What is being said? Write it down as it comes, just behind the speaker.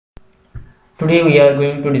Today we are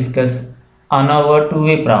going to discuss ANOVA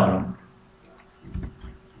two-way problem.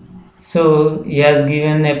 So he has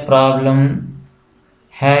given a problem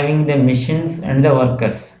having the machines and the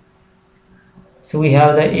workers. So we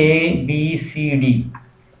have the A, B, C, D.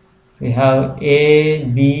 We have A,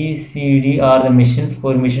 B, C, D are the machines.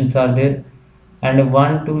 4 machines are there, and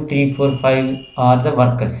 1, 2, 3, 4, 5 are the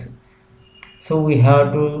workers. So we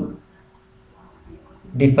have to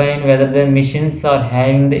define whether the machines are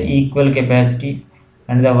having the equal capacity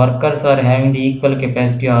and the workers are having the equal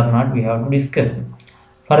capacity or not. We have to discuss.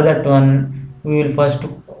 For that one, we will first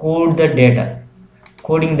code the data.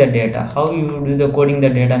 Coding the data. How you do the coding the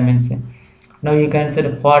data means, now you can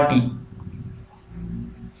say 40.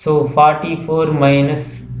 So 44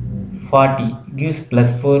 minus 40 gives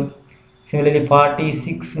plus 4. Similarly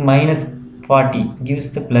 46 minus 40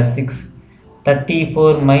 gives the plus 6.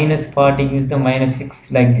 34 minus 40 gives the minus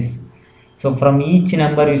 6, like this. So from each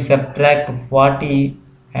number you subtract 40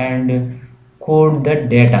 and code the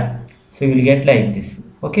data. So you will get like this.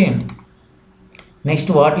 Okay. Next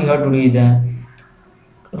what you have to do is the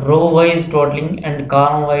row wise totaling and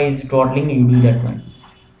column wise totaling. You do that one.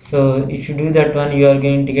 So if you do that one, you are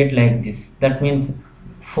going to get like this. That means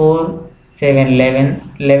 4, 7,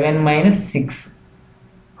 11, 11 minus 6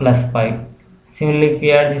 plus 5. Similarly, if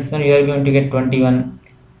you add this one, you are going to get 21.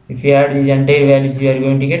 If you add these entire values, you are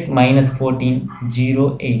going to get minus 14,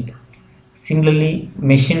 0, 8. Similarly,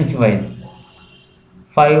 machines wise,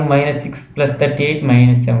 5 minus 6 plus 38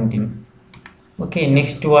 minus 17. Okay,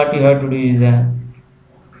 next what you have to do is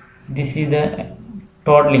this is the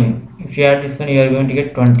totaling. If you add this one, you are going to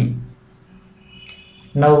get 20.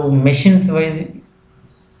 Now machines wise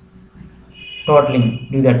totaling,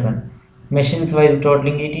 do that one. Machines wise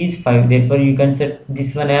totaling, it is 5. Therefore you can set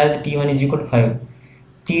this one as T1 is equal to 5,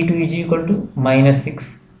 T2 is equal to minus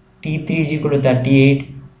 6, T3 is equal to 38,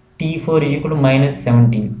 T4 is equal to minus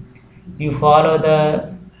 17. You follow the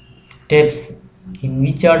steps in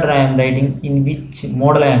which order I am writing, in which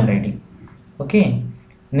model I am writing. Okay.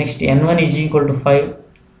 Next N1 is equal to 5.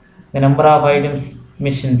 The number of items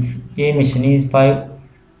machines, A machine is 5.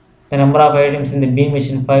 The number of items in the B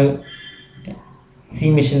machine 5, C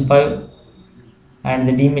machine 5, and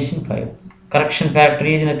the D machine 5. Correction factor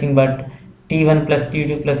is nothing but T1 plus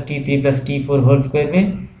T2 plus T3 plus T4 whole square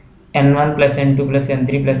by N1 plus N2 plus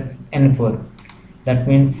N3 plus N4. That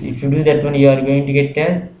means if you do that one, you are going to get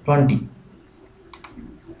as 20.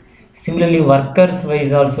 Similarly, workers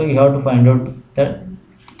wise also you have to find out the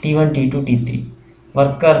T1, T2, T3.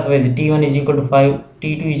 Workers wise, T1 is equal to 5,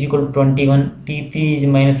 T2 is equal to 21, T3 is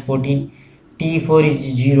minus 14, T4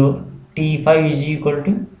 is 0, T5 is equal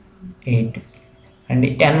to 8. And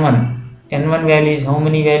N1 value is how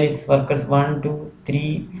many values? Workers 1, 2,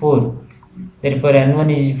 3, 4. Therefore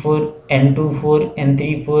N1 is 4, N2 4,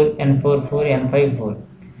 N3 4, N4 4, N5 4.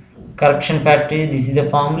 Correction factor is, this is the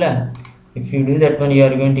formula. If you do that one, you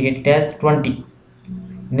are going to get it as 20.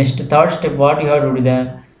 Next third step, what you have to do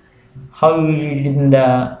the how you did in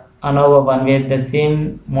the ANOVA one way, the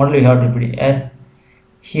same model you have to repeat as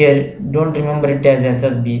here. Don't remember it as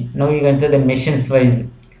SSB. Now you can say the machines wise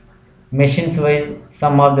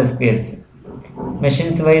sum of the squares.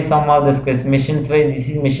 Machines wise sum of the squares. Machines wise, this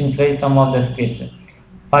is machines wise sum of the squares.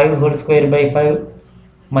 5 whole square by 5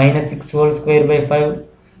 minus 6 whole square by 5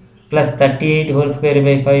 plus 38 whole square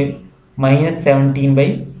by 5 minus 17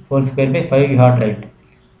 by whole square by 5 you have to write.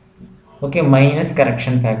 Okay, minus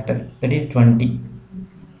correction factor, that is 20.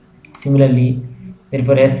 Similarly,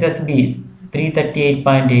 therefore SSB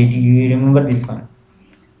 338.8, you remember this one.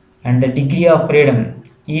 And the degree of freedom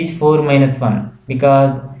is 4 minus 1,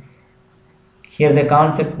 because here the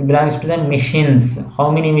concept belongs to the machines.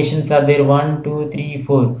 How many machines are there? 1, 2, 3,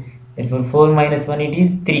 4. Therefore 4 minus 1, it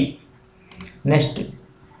is 3. Next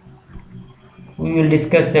we will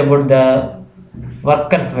discuss about the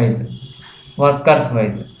workers wise.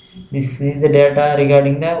 This is the data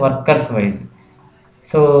regarding the workers wise.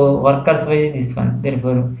 So workers wise is this one.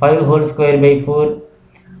 Therefore 5 whole square by 4,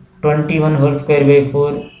 21 whole square by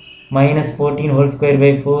 4, minus 14 whole square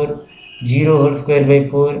by 4, 0 whole square by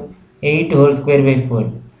 4, 8 whole square by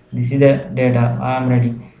 4. This is the data I am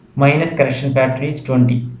writing. Minus correction factor is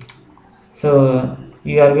 20. So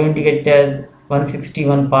you are going to get as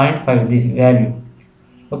 161.5 this value.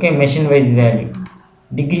 Okay, machine wise value.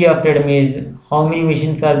 Degree of freedom is how many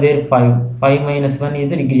machines are there? 5. 5 minus 1 is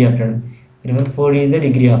the degree of freedom. Remember 4 is the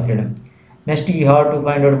degree of freedom. Next you have to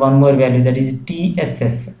find out one more value, that is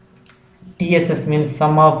TSS. TSS means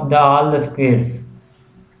sum of all the squares.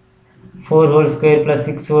 4 whole square plus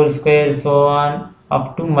 6 whole square, so on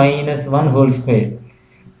up to minus 1 whole square.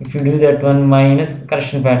 If you do that one minus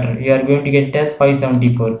correction factor, you are going to get as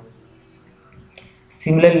 574.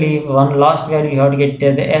 Similarly, one last value you have to get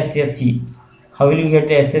the SSE. How will you get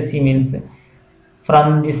the SSE? Means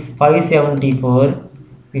from this 574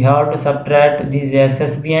 we have to subtract these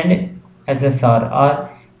SSB and SSR or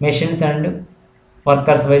machines and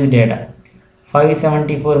workers wise data.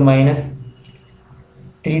 574 minus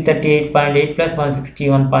 338.8 plus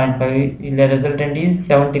 161.5, the resultant is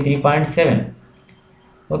 73.7.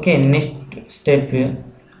 Okay, next step,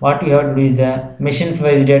 what you have to do is the machines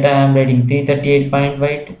wise data I am writing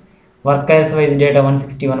 338.8, workers wise data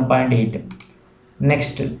 161.8.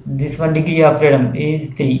 Next, this one degree of freedom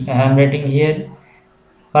is 3, I am writing here.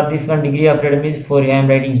 For this one degree of freedom is 4, I am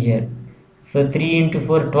writing here. So 3 into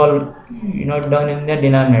 4, 12, you note down in the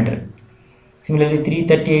denominator. Similarly,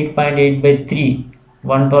 338.8 by 3,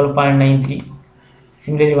 112.93.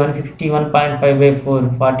 Similarly, 161.5 by 4,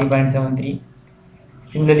 40.73.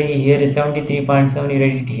 Similarly, here is 73.7, you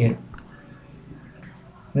write it here.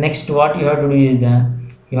 Next, what you have to do is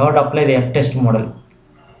you have to apply the F-test model.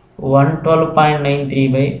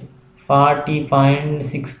 112.93 by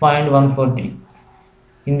 40.6.143.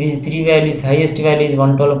 In these three values, highest value is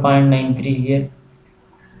 112.93 here,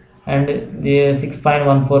 and the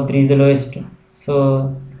 6.143 is the lowest.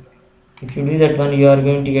 So if you do that one, you are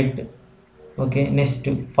going to get, okay, next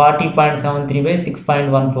 40.73 by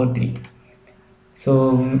 6.143.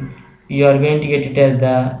 So you are going to get it as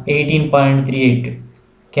the 18.38.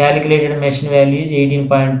 Calculated machine value is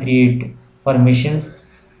 18.38 for machines.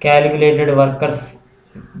 Calculated workers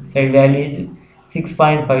side value is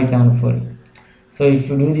 6.574. So if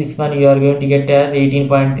you do this one, you are going to get as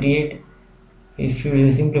 18.38. If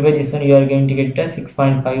you simplify this one, you are going to get as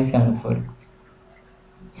 6.574.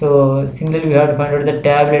 So similarly, we have to find out the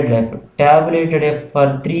tabulated F. Tabulated F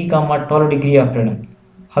for 3, 12 degree of freedom.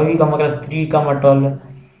 How we come across 3, 12?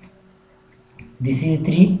 This is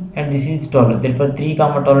 3 and this is 12. Therefore, 3,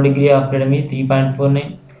 12 degree of freedom is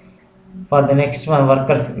 3.49. For the next one,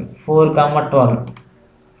 workers 4, 12.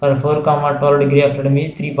 For 4, 12 degree of freedom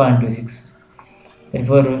is 3.26.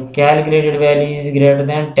 Therefore, calculated value is greater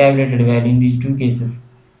than tabulated value in these two cases.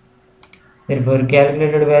 Therefore,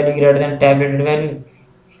 calculated value greater than tabulated value.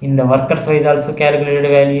 In the workers wise also calculated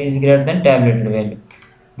value is greater than tabulated value.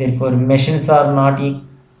 Therefore, machines are not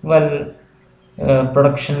equal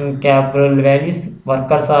production capital values.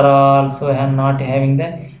 Workers are also not having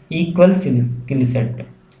the equal skill set.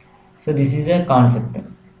 So this is the concept.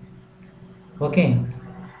 Okay.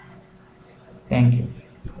 Thank you.